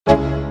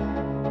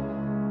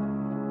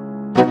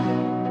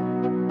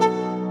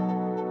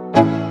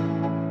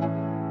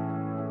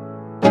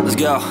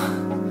Yo,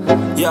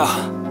 yo,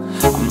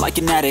 I'm like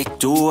an addict,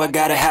 do I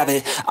gotta have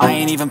it. I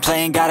ain't even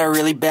playing, got a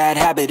really bad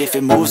habit. If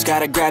it moves,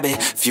 gotta grab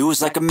it,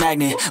 fuse like a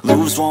magnet.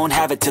 Lose, won't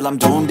have it till I'm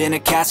doomed in a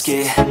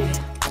casket.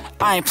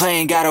 I ain't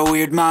playing, got a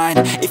weird mind.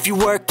 If you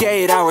work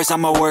 8 hours,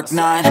 I'ma work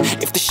 9.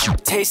 If the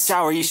shit tastes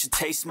sour, you should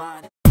taste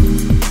mine.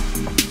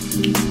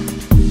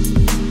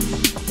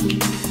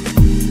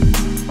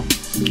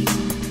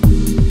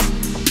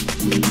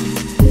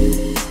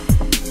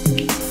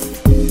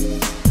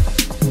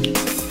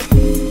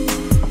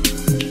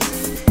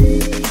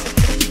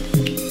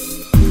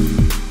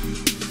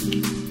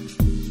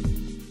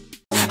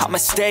 I'ma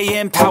stay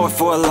in power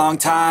for a long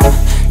time.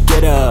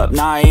 Get up,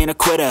 nah, I ain't a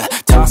quitter.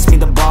 Toss me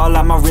the ball,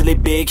 I'm a really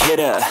big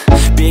hitter.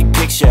 Big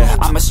picture,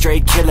 I'm a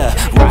straight killer.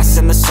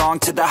 Rising the song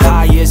to the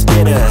highest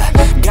bidder.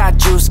 Got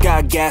juice,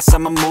 got gas,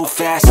 I'ma move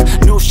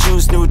fast. New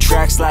shoes, new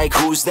tracks, like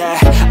who's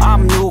that?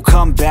 I'm new,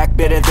 come back,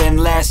 better than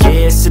last.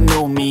 Yeah, it's a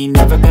new me,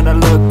 never gonna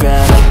look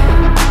back.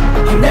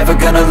 I'm never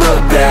gonna look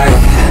back.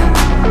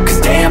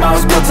 Cause damn, I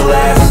was built to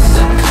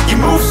last. You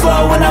move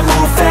slow and I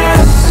move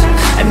fast,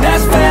 and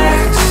that's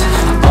facts.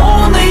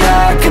 Only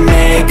I can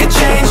make a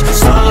change.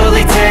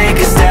 Slowly take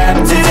a step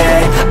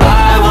today.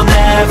 I will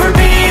never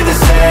be the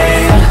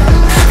same.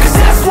 Cause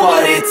that's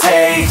what it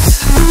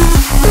takes.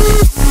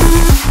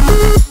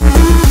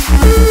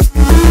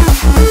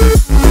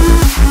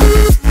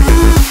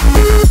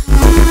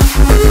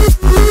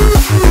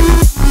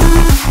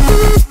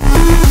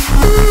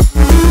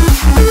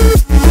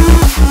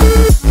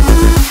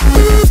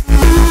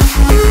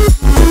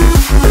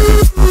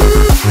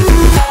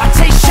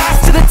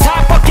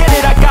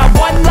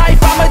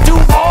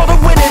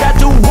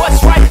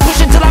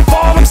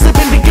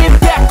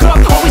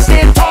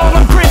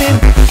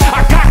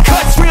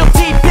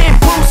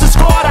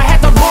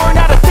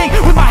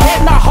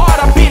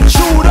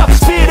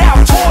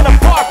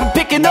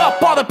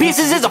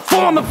 Pieces is a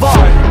form of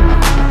art.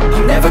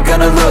 I'm never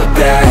gonna look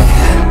back.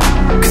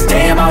 Cause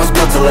damn, I was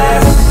built to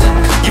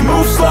last. You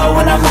move slow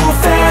and I move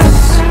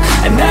fast,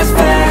 and that's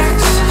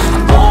facts.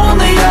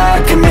 Only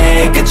I can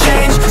make a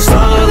change.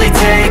 Slowly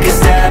take a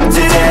step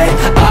today.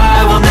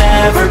 I will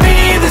never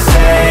be the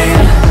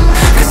same.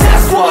 Cause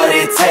that's what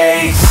it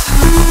takes.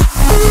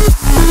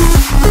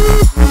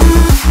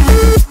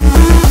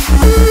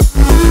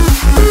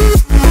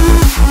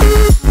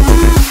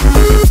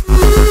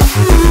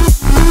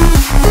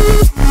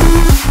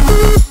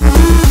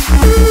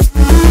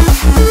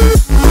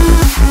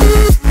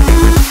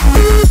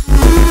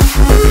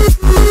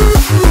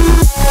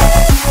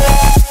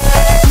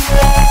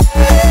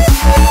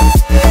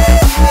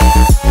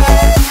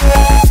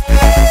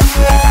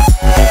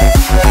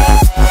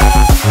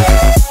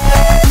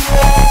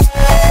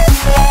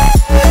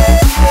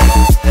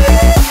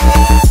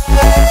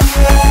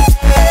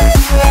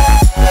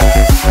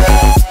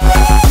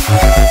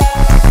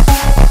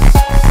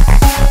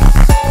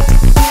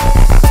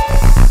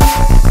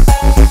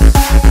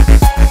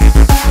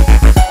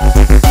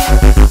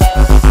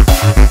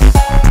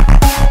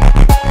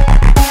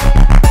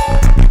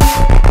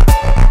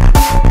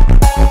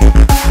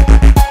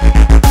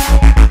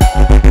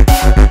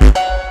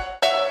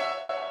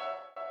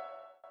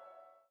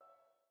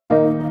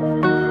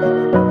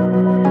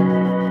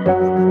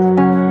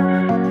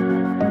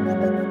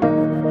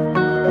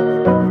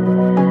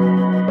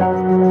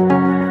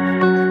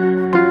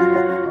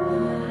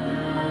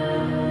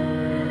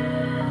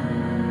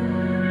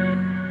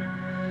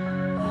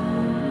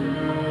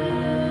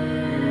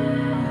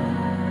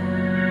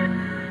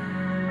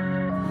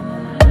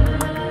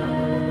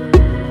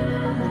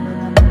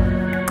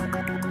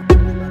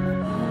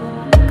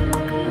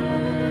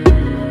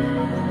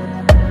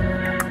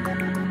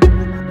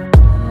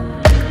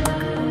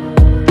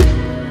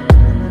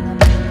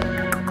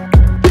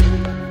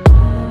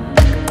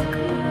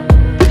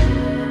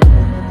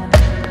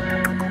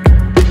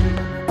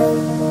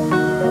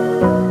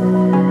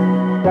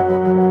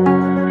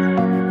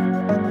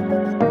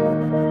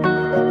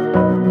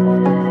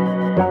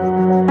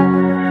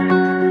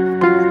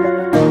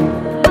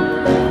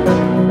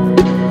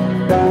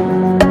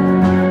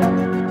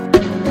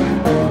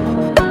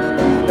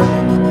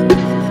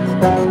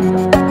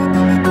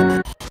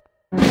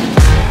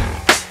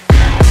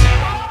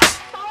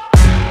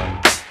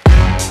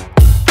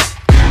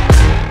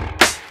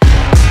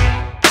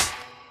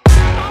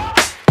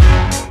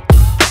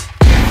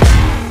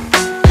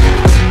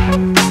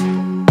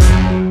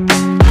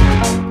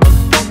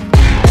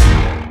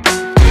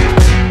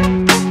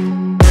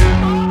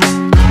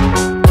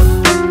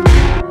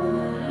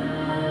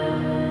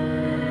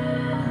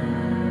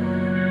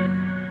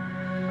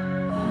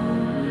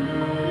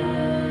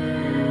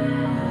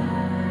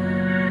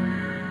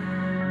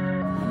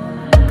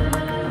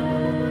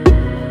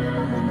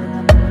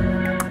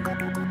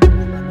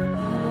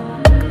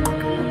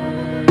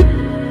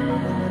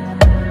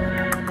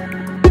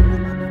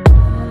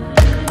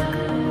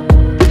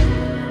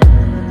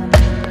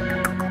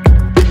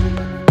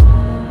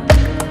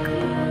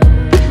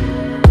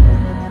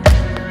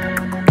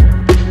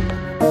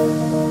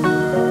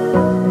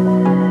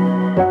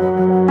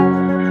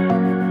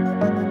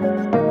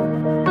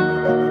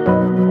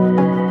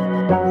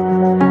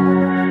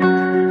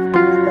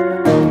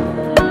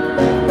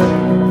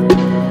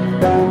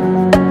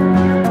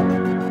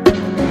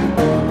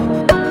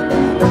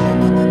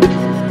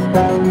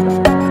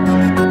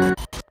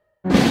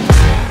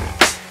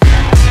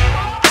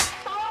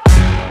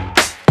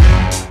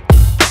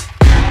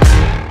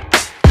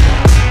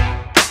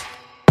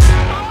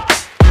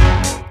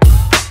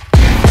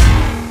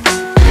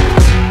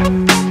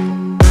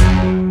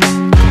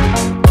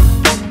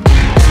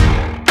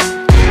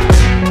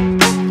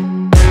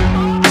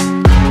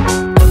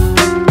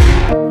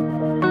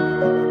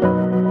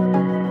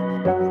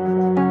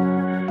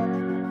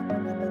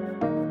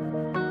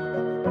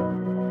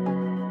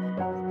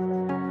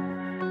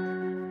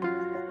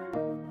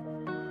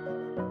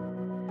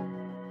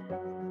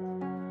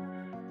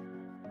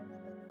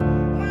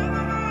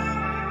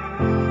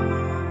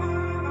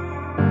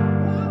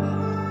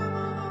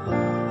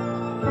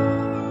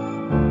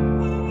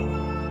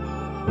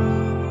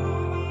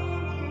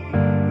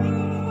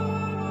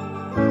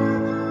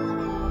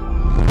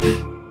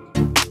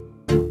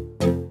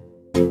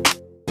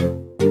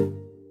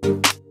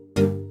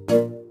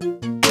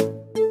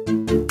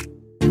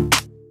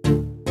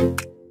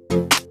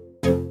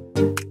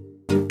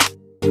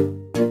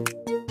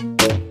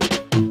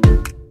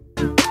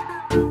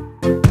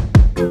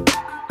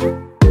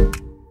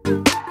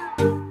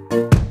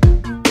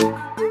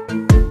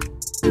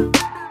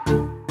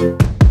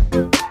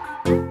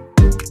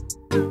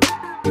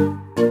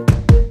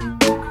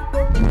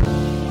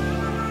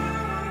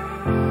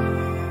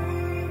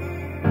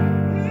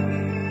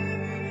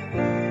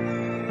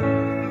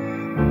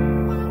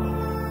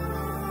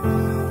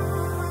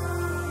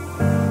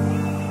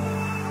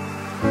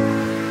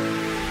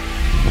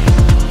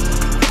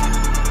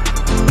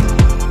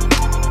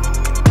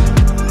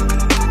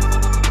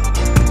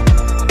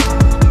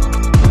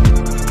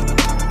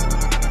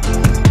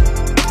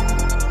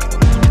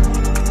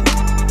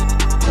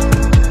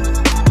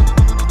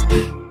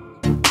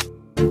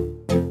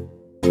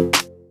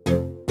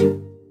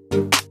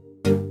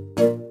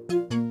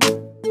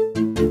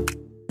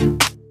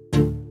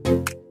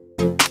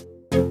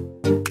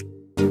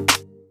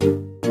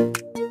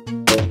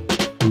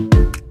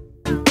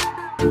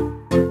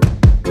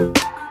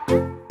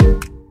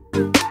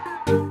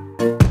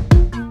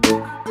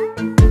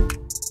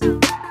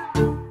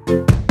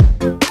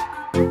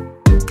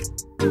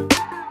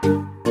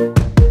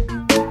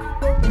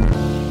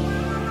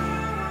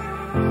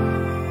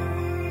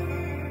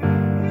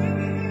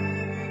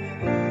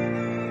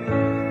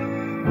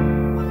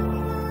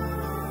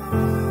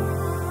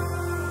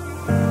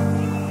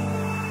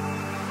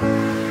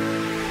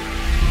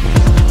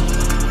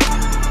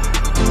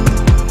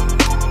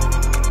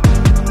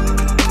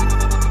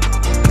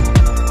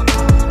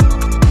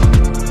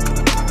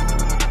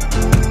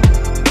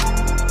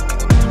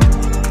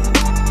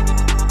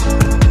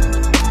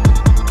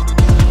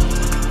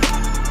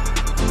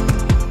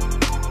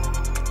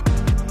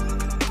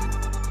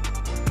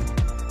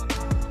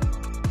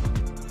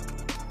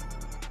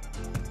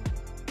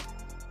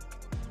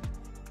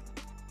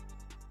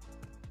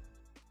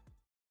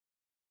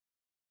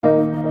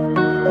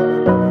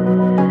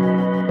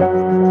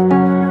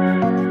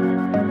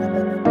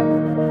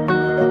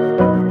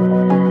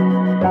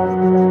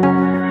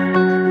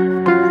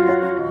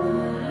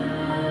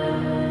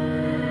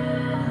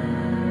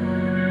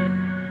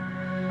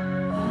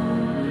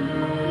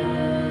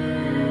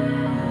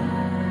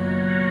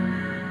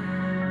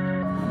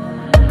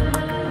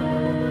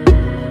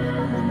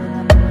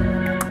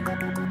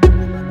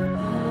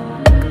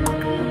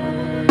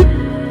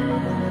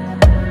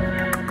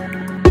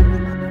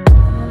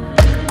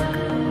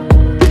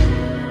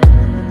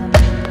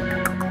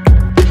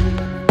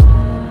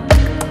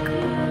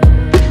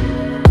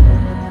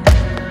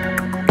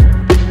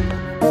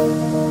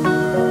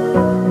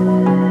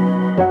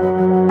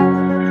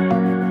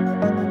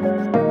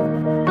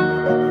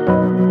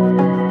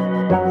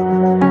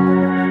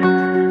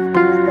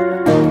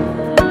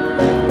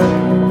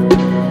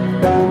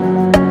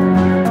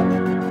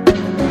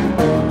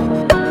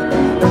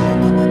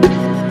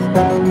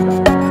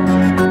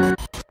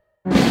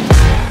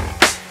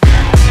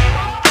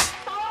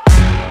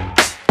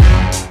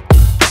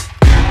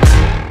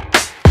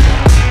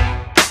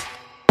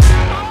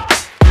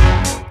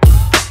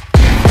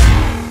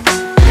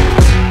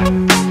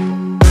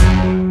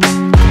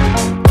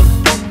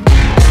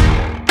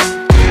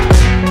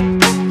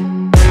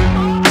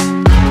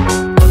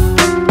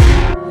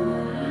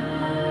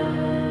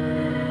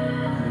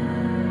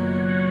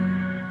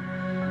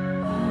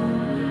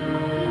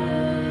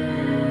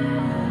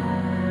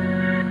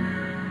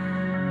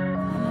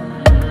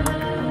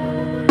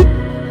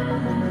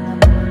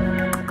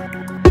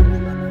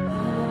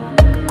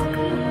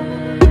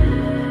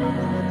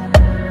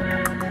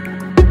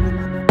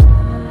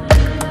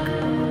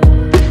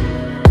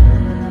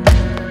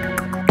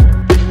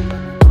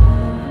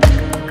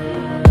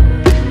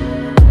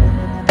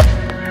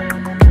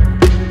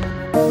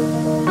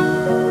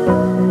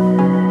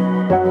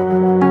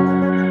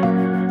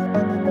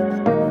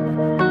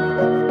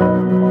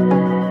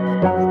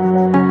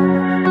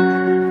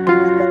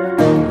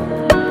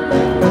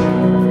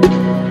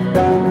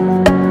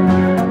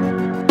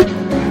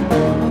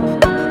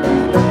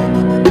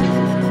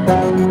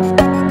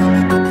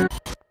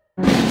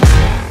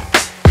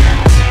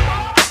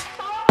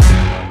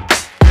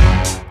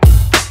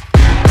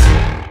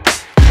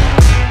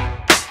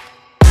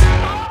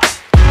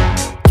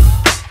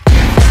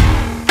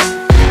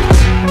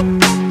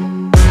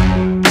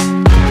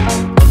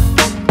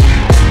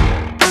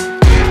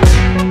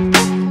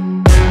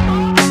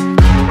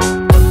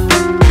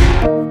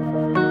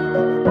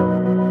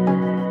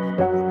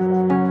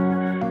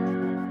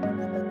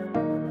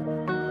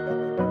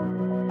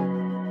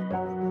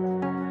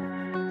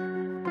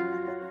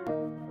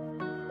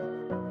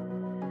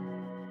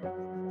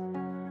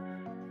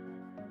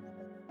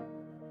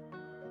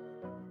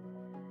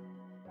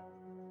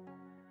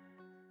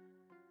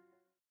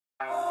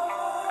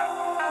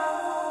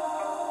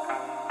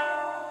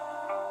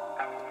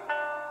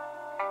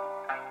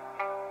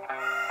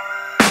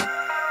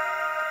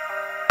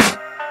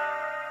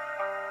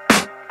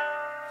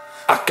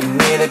 can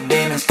hear the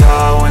demons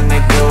call when they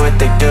do what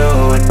they do.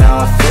 And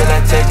now I feel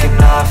like taking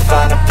off,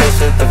 find a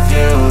place with a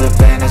view. The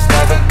pain is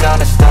never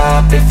gonna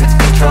stop if it's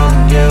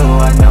controlling you.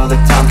 I know that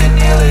time can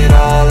heal it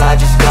all, I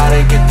just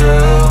gotta get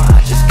through.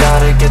 I just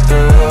gotta get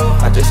through,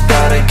 I just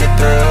gotta get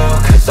through.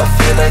 Cause I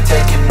feel like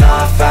taking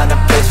off, find a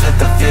place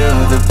with a view.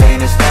 The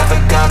pain is never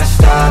gonna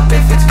stop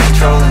if it's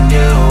controlling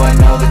you. I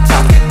know that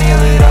time can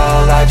heal it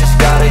all, I just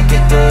gotta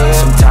get through.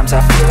 Sometimes I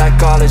feel like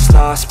all is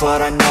lost,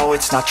 but I know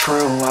it's not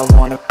true. I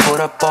wanna put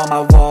up all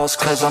my walls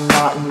cause I'm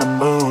not in the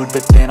mood,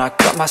 but then I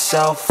cut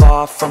myself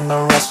off from the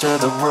rest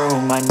of the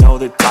room. I know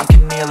that time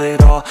can heal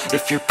it all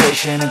if you're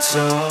patient and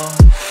soon.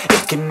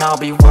 It can all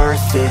be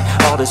worth it,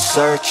 all the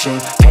searching.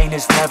 Pain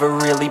is never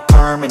really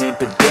permanent,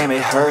 but damn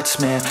it hurts,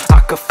 man.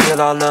 I could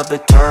feel all of the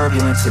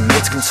turbulence and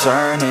it's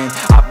concerning.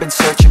 I've been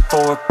searching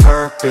for a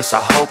purpose,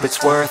 I hope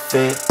it's worth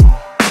it.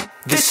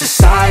 This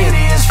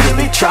society is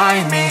really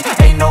trying me.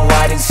 Ain't no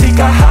hide and seek,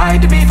 I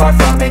hide to be far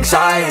from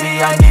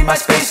anxiety. I need my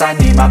space, I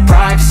need my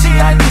privacy.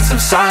 I need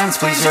some silence,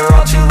 please, you're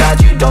all too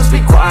loud. You don't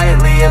speak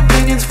quietly,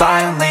 opinions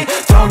violently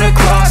thrown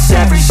across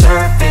every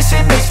surface.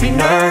 It makes me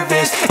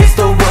nervous, is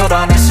the world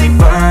honestly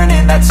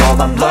burning? That's all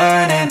I'm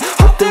learning.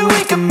 Hope that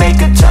we can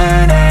make a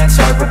turn and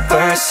start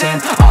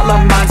reversing. All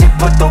our minds have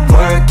put the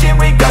work in,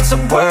 we got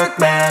some work,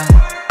 man.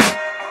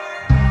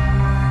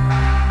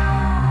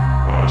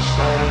 I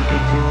started to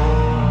do.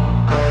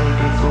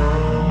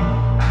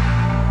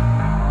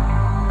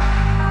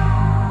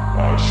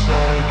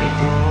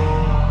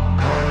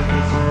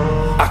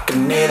 I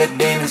can hear the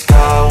demons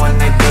call when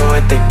they do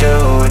what they do.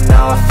 And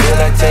now I feel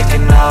like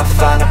taking off,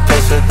 find a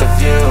place with a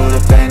view.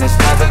 The pain is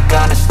never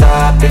gonna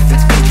stop if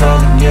it's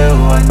controlling you.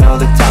 I know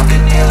that time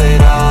can heal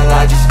it all,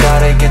 I just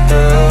gotta get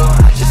through.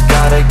 I just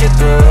gotta get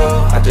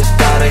through, I just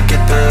gotta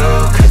get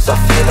through. Cause I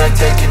feel like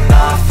taking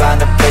off,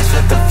 find a place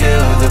with a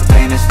view. The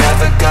pain is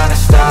never gonna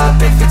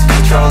stop if it's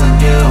controlling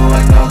you.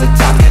 I know that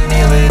time can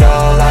heal it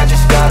all, I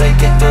just gotta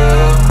get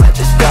through. I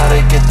just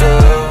gotta get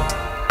through.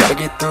 Gotta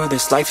get through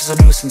this, life is a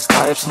nuisance,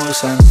 tie up some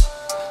loose ends.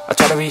 I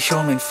try to be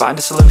human, find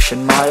a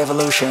solution, my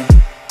evolution.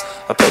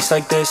 A place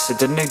like this, it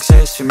didn't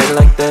exist, we made it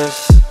like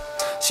this.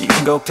 So you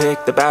can go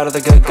pick the bad or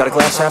the good, got a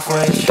glass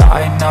halfway.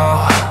 I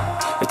know,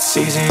 it's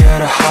easier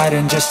to hide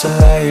than just to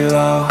lay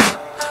low.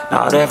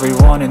 Not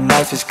everyone in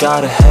life has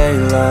got a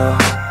halo.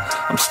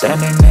 I'm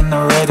standing in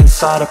the red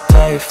inside a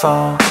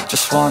payphone,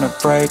 just wanna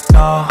break,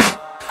 no.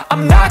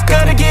 I'm not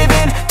gonna give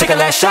in, take a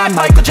last shot,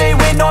 Michael J.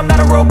 Win. No, I'm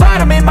not a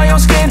robot, I'm in my own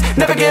skin.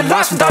 Never get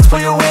lost when thoughts pull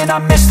you in. I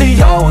miss the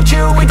old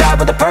you, we died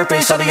with a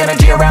purpose. All the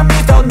energy around me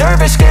felt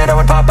nervous, scared I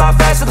would pop off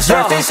fast to the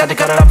surface. Had to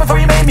cut it off before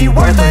you made me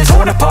worthless.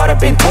 Torn apart, I've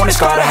been torn and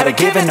scarred. I had a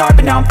given art,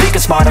 but now I'm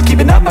thinking smart. I'm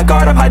keeping up my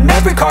guard, I'm hiding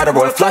every card. A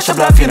royal flush of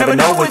love, you never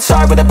know what's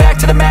hard. With a back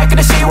to the mat,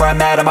 gonna see where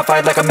I'm at. I'ma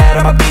fight like I'm mad,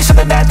 I'ma be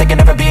something that they can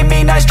never be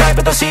me. Nice try,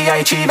 but they'll see I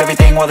achieve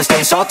everything while they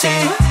stay salty.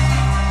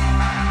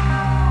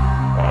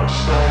 I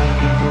started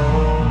to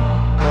go.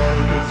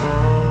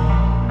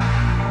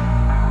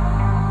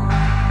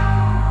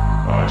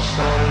 I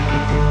started to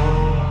do